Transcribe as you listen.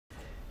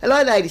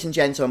Hello ladies and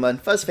gentlemen,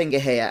 Fuzzfinger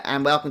here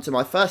and welcome to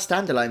my first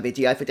standalone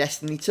video for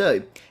Destiny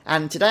 2.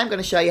 And today I'm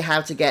going to show you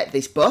how to get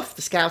this buff,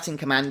 the Scouting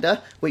Commander,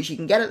 which you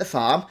can get at the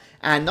farm.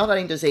 And not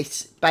only does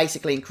it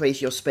basically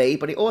increase your speed,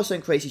 but it also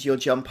increases your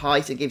jump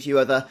height and gives you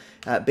other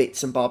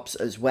bits and bobs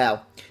as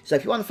well. So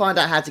if you want to find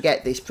out how to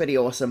get this pretty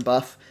awesome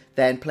buff,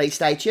 then please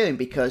stay tuned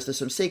because there's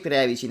some secret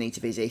areas you need to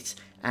visit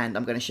and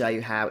I'm going to show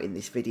you how in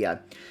this video.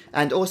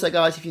 And also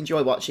guys, if you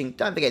enjoy watching,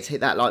 don't forget to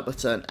hit that like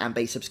button and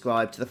be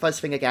subscribed to the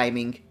Fuzzfinger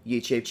Gaming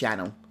YouTube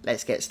channel.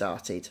 Let's get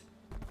started.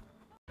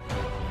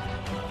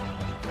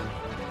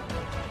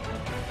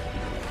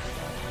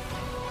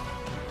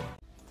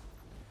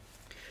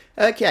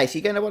 Okay, so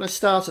you're going to want to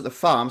start at the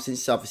farm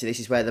since obviously this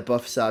is where the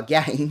buffs are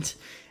gained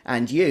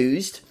and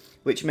used,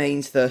 which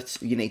means that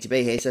you need to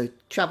be here. So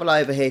travel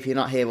over here if you're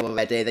not here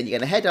already. Then you're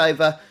going to head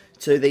over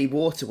to the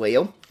water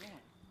wheel,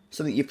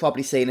 something you've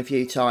probably seen a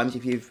few times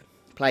if you've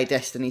played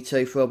Destiny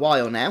 2 for a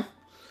while now.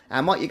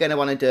 And what you're going to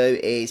want to do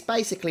is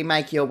basically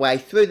make your way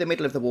through the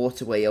middle of the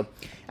water wheel.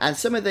 And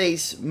some of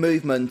these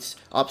movement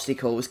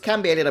obstacles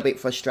can be a little bit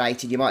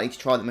frustrating. You might need to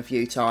try them a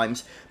few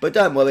times. But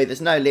don't worry,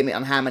 there's no limit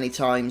on how many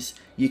times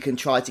you can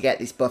try to get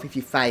this buff. If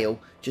you fail,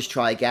 just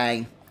try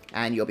again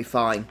and you'll be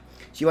fine.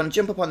 So you want to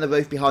jump up on the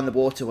roof behind the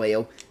water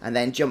wheel and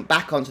then jump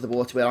back onto the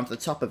water wheel, onto the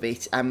top of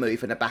it and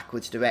move in a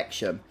backwards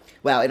direction.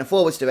 Well, in a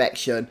forwards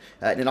direction,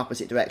 in an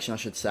opposite direction I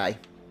should say.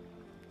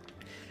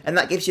 And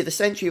that gives you the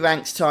Sentry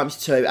ranks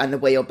 ×2 and the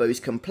wheel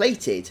boost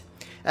completed.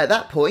 At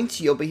that point,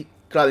 you'll be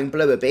glowing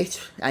blue a bit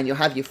and you'll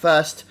have your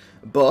first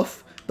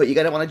buff. But you're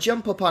going to want to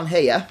jump up on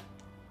here,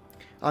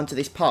 onto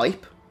this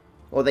pipe,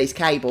 or these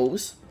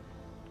cables,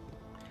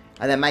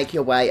 and then make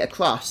your way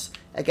across.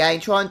 Again,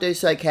 try and do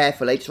so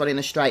carefully, just run in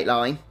a straight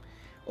line,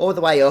 all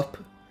the way up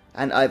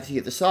and over to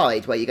the other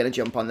side, where you're going to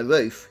jump on the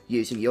roof,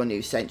 using your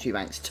new Sentry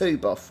ranks 2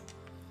 buff.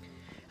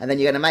 And then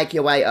you're going to make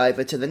your way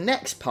over to the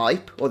next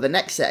pipe, or the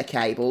next set of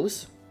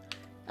cables.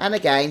 And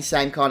again,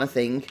 same kind of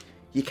thing.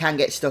 You can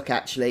get stuck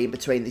actually in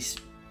between this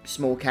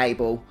small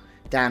cable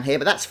down here,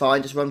 but that's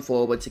fine. Just run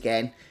forwards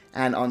again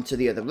and onto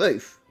the other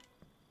roof.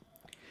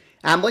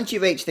 And once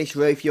you reach this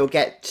roof, you'll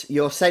get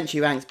your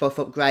Sentry ranks buff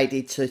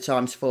upgraded to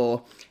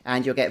 ×4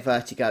 and you'll get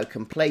vertigo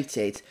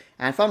completed.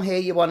 And from here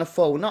you want to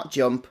fall, not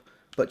jump,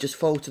 but just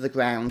fall to the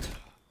ground.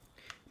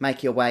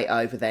 Make your way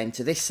over then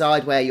to this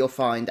side where you'll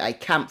find a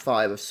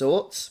campfire of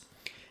sorts.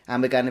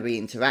 And we're going to be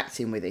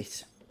interacting with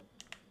it.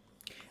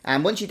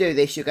 And once you do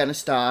this, you're going to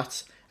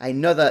start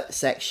another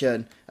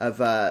section of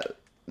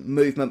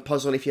movement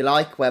puzzle, if you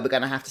like, where we're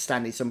going to have to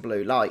stand in some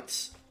blue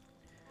lights.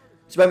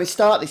 So when we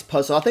start this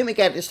puzzle, I think we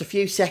get just a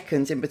few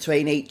seconds in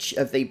between each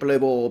of the blue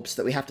orbs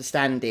that we have to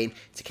stand in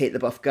to keep the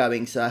buff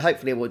going. So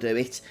hopefully we'll do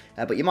it,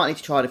 but you might need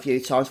to try it a few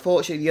times.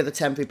 Fortunately, the other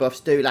temporary buffs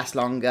do last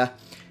longer,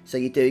 so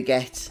you do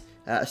get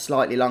a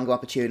slightly longer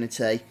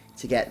opportunity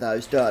to get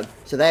those done.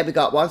 So there we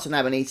got one, so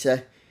now we need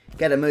to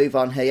get a move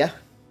on here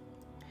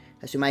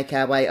as we make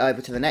our way over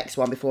to the next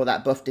one before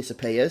that buff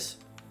disappears.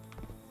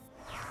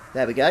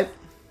 There we go.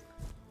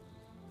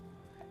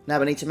 Now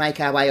we need to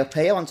make our way up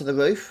here onto the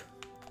roof.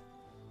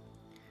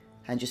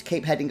 And just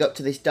keep heading up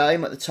to this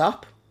dome at the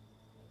top.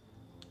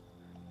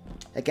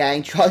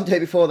 Again, try and do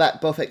it before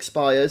that buff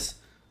expires.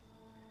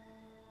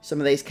 Some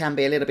of these can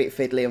be a little bit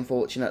fiddly,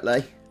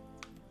 unfortunately.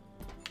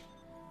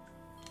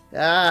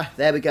 Ah,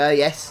 there we go,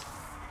 yes.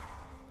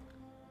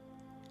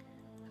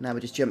 Now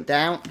we just jump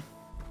down.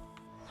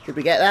 Did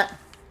we get that?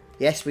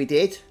 Yes, we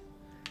did.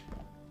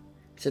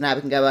 So now we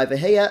can go over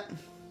here.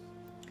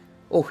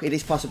 Oh, it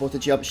is possible to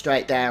jump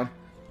straight down.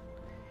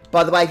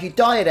 By the way, if you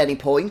die at any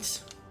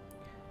point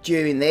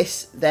during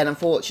this, then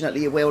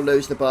unfortunately you will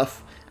lose the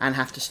buff and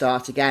have to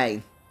start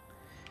again.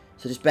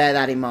 So just bear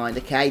that in mind,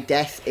 okay?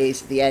 Death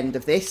is the end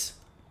of this.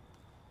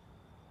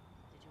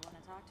 Did you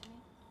want to talk to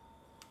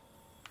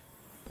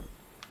me?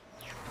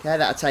 Okay,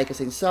 that'll take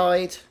us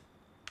inside.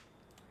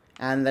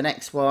 And the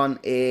next one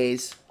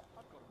is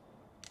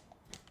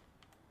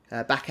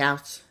back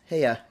out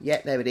here.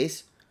 Yeah, there it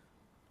is.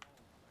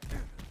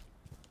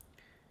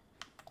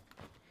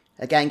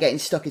 Again, getting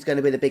stuck is going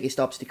to be the biggest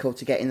obstacle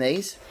to getting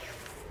these.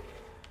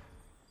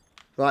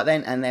 Right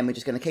then, and then we're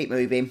just going to keep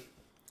moving.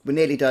 We're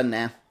nearly done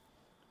now.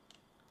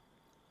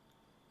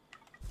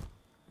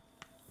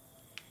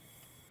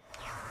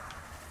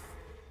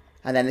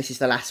 And then this is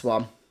the last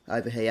one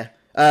over here.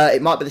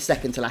 It might be the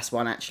second to last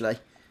one, actually.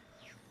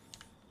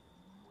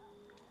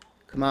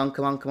 Come on,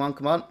 come on, come on,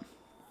 come on.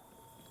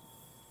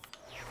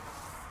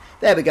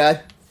 There we go.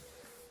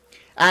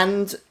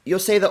 And you'll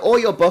see that all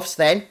your buffs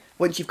then,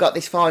 once you've got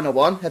this final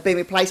one, have been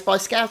replaced by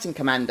Scouting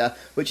Commander,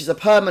 which is a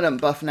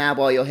permanent buff now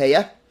while you're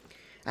here.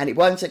 And it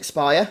won't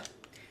expire.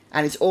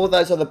 And it's all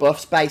those other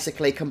buffs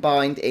basically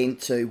combined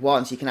into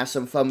one, so you can have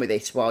some fun with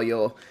it while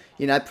you're,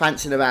 you know,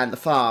 prancing around the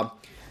farm.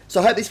 So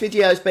I hope this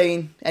video has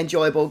been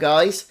enjoyable,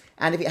 guys.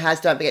 And if it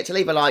has, don't forget to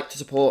leave a like to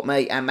support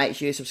me and make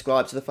sure you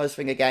subscribe to the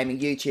Fuzzfinger Gaming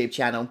YouTube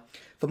channel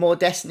for more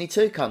Destiny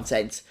 2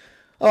 content.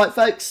 Alright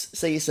folks,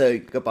 see you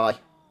soon. Goodbye.